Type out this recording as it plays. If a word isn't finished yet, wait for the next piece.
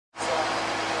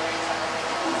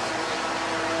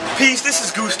Peace, this is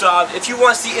Gustav. If you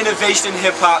want to see innovation in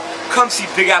hip-hop, come see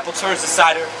Big Apple Turns to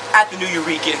Cider at the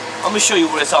Nuyorican. I'm going to show you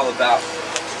what it's all about.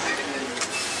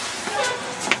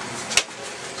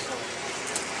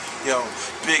 Yo,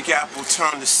 Big Apple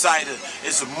Turn to Cider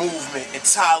is a movement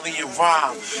entirely in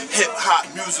rhyme.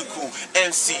 Hip-hop, musical,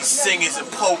 MCs, singers, and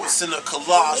poets in a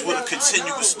collage with a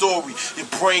continuous story. Your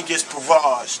brain gets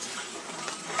barraged.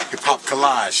 Hip-hop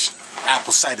collage,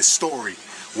 apple cider story.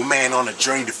 We're man on a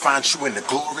journey to find true in the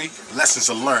glory. Lessons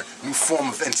are learned, new form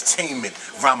of entertainment.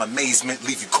 Rhyme amazement,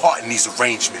 leave you caught in these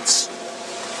arrangements.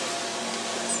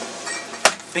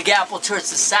 Big Apple Turns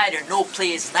to Cider, no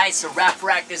play is nicer. Rapper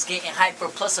actors getting hyper,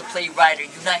 plus a playwriter.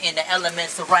 Uniting the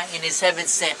elements, the writing is heaven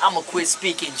sent. I'ma quit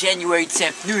speaking, January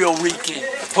 10th,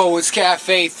 Nuyorican Poets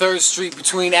Cafe, 3rd Street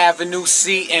between Avenue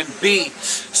C and B.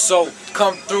 So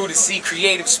come through to see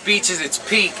creative speeches, it's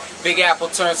peak. Big Apple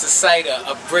Turns to Cider,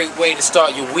 a great way to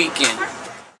start your weekend.